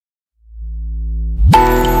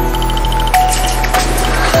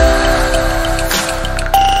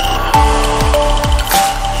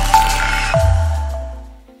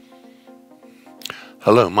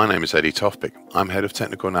Hello, my name is Eddie Tofpik. I'm Head of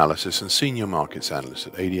Technical Analysis and Senior Markets Analyst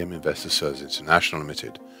at ADM Investor Services International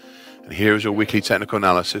Limited. And here is your weekly technical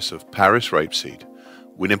analysis of Paris rapeseed,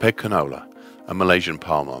 Winnipeg canola, and Malaysian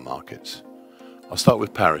palm oil markets. I'll start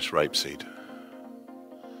with Paris rapeseed.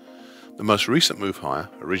 The most recent move higher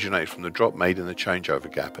originated from the drop made in the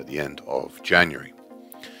changeover gap at the end of January.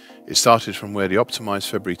 It started from where the optimized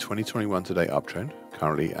February 2021 to date uptrend,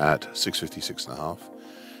 currently at 656.5,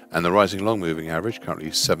 and the rising long moving average, currently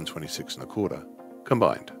 726.25,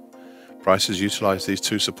 combined. Prices utilize these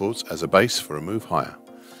two supports as a base for a move higher,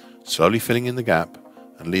 slowly filling in the gap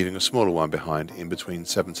and leaving a smaller one behind in between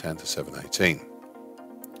 710 to 718.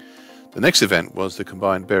 The next event was the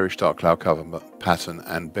combined bearish dark cloud cover pattern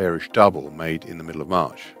and bearish double made in the middle of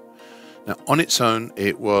March. Now, on its own,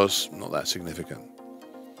 it was not that significant,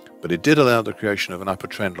 but it did allow the creation of an upper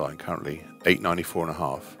trend line, currently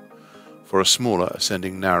 894.5, for a smaller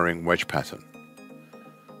ascending narrowing wedge pattern.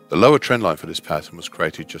 The lower trend line for this pattern was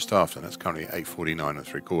created just after, and that's currently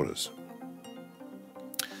 849.75.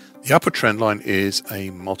 The upper trend line is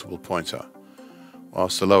a multiple pointer,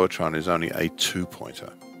 whilst the lower trend is only a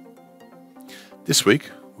 2-pointer. This week,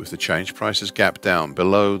 with the change, prices gap down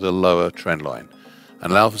below the lower trend line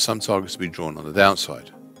and allow for some targets to be drawn on the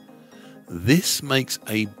downside. This makes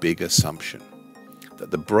a big assumption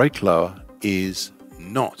that the break lower is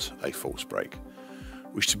not a false break,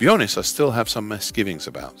 which, to be honest, I still have some misgivings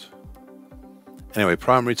about. Anyway,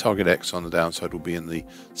 primary target X on the downside will be in the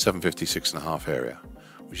 756.5 area,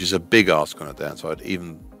 which is a big ask on the downside,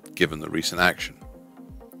 even given the recent action.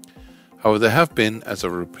 However, there have been, as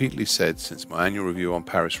I've repeatedly said since my annual review on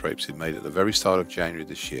Paris rapeseed made at the very start of January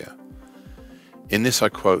this year. In this I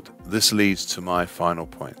quote, "This leads to my final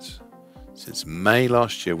points. Since May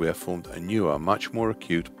last year, we have formed a newer, much more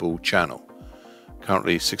acute bull channel,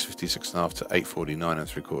 currently 656.5 to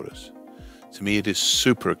 849.75. To me, it is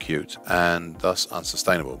super acute and thus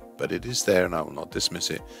unsustainable, but it is there and I will not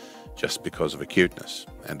dismiss it just because of acuteness."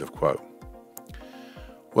 End of quote.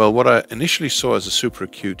 Well, what I initially saw as a super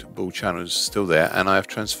acute bull channel is still there, and I have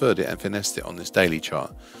transferred it and finessed it on this daily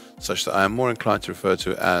chart, such that I am more inclined to refer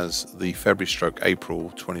to it as the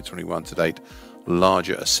February/April 2021 to date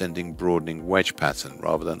larger ascending broadening wedge pattern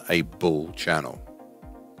rather than a bull channel.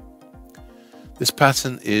 This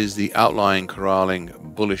pattern is the outlying corralling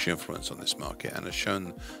bullish influence on this market and has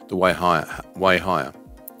shown the way higher.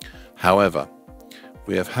 However,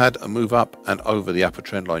 we have had a move up and over the upper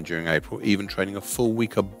trend line during April, even trading a full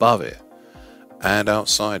week above it and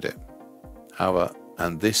outside it. However,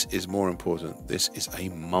 and this is more important, this is a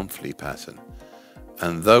monthly pattern.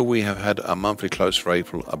 And though we have had a monthly close for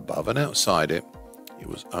April above and outside it, it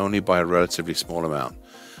was only by a relatively small amount.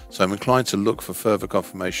 So I'm inclined to look for further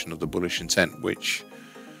confirmation of the bullish intent, which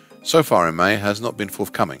so far in May has not been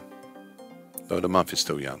forthcoming, though the month is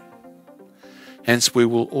still young. Hence, we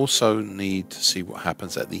will also need to see what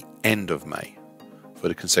happens at the end of May for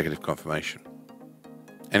the consecutive confirmation.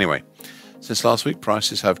 Anyway, since last week,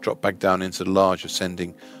 prices have dropped back down into the large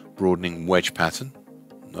ascending broadening wedge pattern,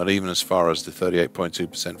 not even as far as the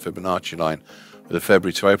 38.2% Fibonacci line with the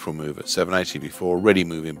February to April move at 780 before already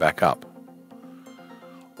moving back up.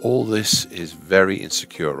 All this is very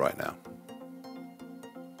insecure right now.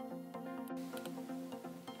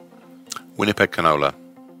 Winnipeg canola.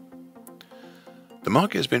 The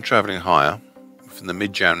market has been travelling higher from the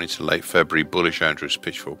mid-January to late February bullish Andrews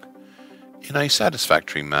pitchfork in a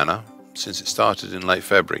satisfactory manner since it started in late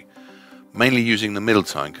February, mainly using the middle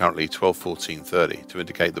time, currently 12:14:30, to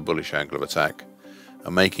indicate the bullish angle of attack,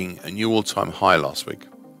 and making a new all-time high last week.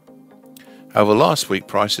 However, last week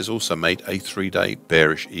prices also made a 3-day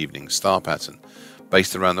bearish evening star pattern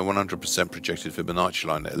based around the 100% projected Fibonacci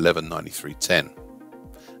line at 1193.10.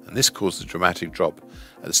 And this caused a dramatic drop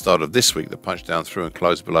at the start of this week that punched down through and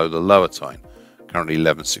closed below the lower time, currently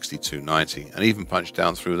 1162.90, and even punched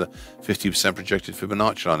down through the 50% projected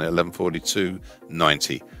Fibonacci line at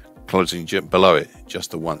 1142.90, closing below it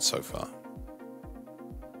just the once so far.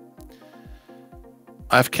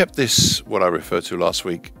 I have kept this, what I referred to last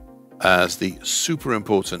week, as the super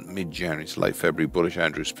important mid-January to late February bullish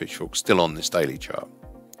Andrews pitchfork still on this daily chart.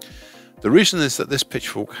 The reason is that this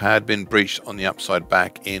pitchfork had been breached on the upside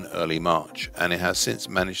back in early March, and it has since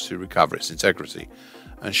managed to recover its integrity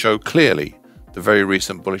and show clearly the very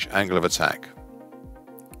recent bullish angle of attack.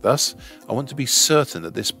 Thus, I want to be certain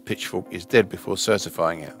that this pitchfork is dead before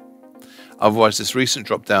certifying it. Otherwise, this recent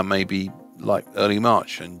drop down may be like early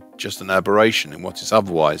March and just an aberration in what is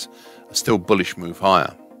otherwise a still bullish move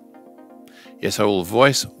higher. Yes, I will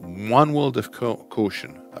voice one word of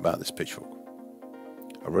caution about this pitchfork.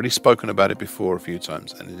 I've already spoken about it before a few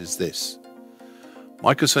times, and it is this.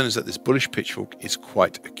 My concern is that this bullish pitchfork is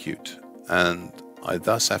quite acute, and I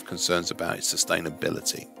thus have concerns about its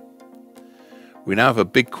sustainability. We now have a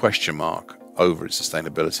big question mark over its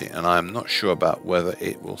sustainability, and I am not sure about whether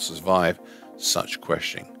it will survive such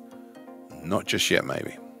questioning. Not just yet,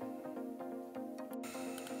 maybe.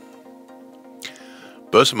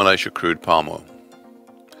 Bursa Malaysia crude palm oil.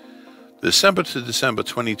 The December to December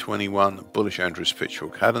 2021 bullish Andrews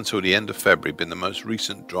pitchfork had until the end of February been the most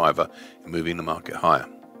recent driver in moving the market higher.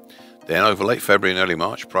 Then over late February and early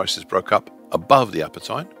March, prices broke up above the upper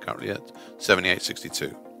time, currently at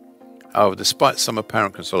 78.62. However, despite some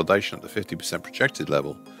apparent consolidation at the 50% projected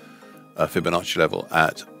level, Fibonacci level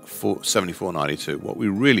at 74.92, what we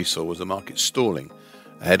really saw was the market stalling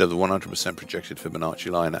ahead of the 100% projected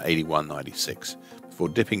Fibonacci line at 81.96, before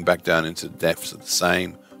dipping back down into the depths of the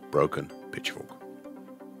same broken pitchfork.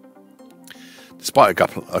 Despite a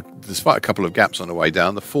couple of gaps on the way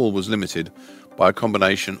down, the fall was limited by a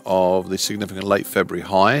combination of the significant late February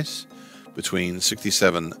highs between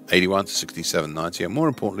 67.81 to 67.90, and more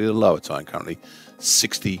importantly, the lower time, currently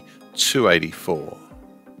 62.84,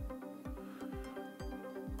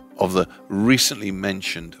 of the recently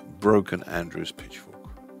mentioned broken Andrews pitchfork.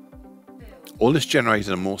 All this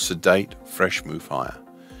generated a more sedate, fresh move higher,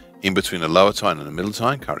 in between the lower time and the middle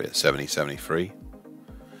time, currently at 70.73.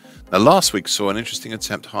 Now, last week saw an interesting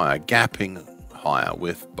attempt higher, gapping higher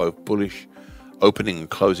with both bullish opening and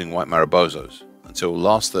closing white Marabozos, until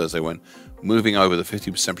last Thursday when, moving over the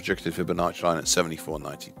 50% projected Fibonacci line at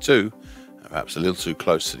 74.92, perhaps a little too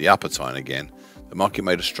close to the upper time again, the market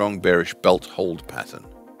made a strong bearish belt hold pattern.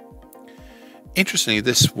 Interestingly,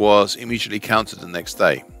 this was immediately countered the next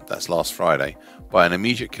day, that's last Friday, by an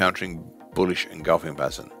immediate countering bullish engulfing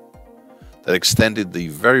pattern that extended the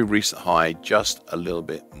very recent high just a little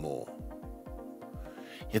bit more.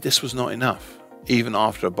 Yet this was not enough. Even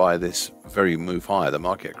after by this very move higher, the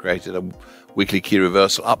market created a weekly key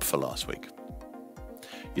reversal up for last week.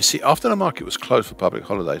 You see, after the market was closed for public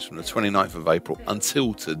holidays from the 29th of April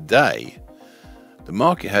until today, the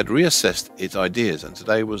market had reassessed its ideas, and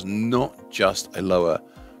today was not just a lower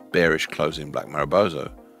bearish closing black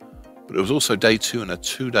Marabozo, but it was also day 2 in a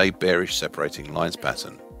 2-day bearish separating lines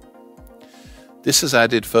pattern. This has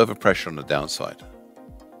added further pressure on the downside.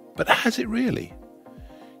 But has it really?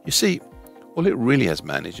 You see, all it really has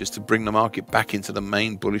managed is to bring the market back into the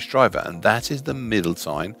main bullish driver, and that is the middle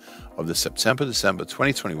time of the September-December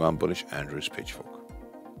 2021 bullish Andrews pitchfork.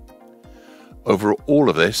 Over all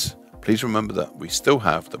of this, please remember that we still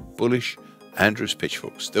have the bullish Andrews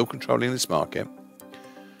pitchfork still controlling this market.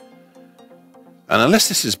 And unless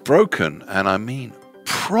this is broken, and I mean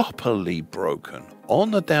properly broken, on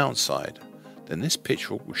the downside, then this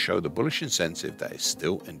pitchfork will show the bullish incentive that is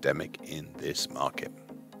still endemic in this market.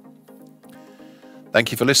 Thank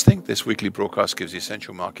you for listening. This weekly broadcast gives the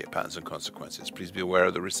essential market patterns and consequences. Please be aware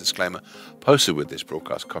of the risk disclaimer posted with this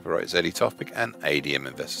broadcast. Copyright ZD Tofpik and ADM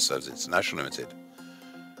Investor Services International Limited.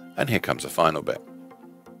 And here comes the final bit.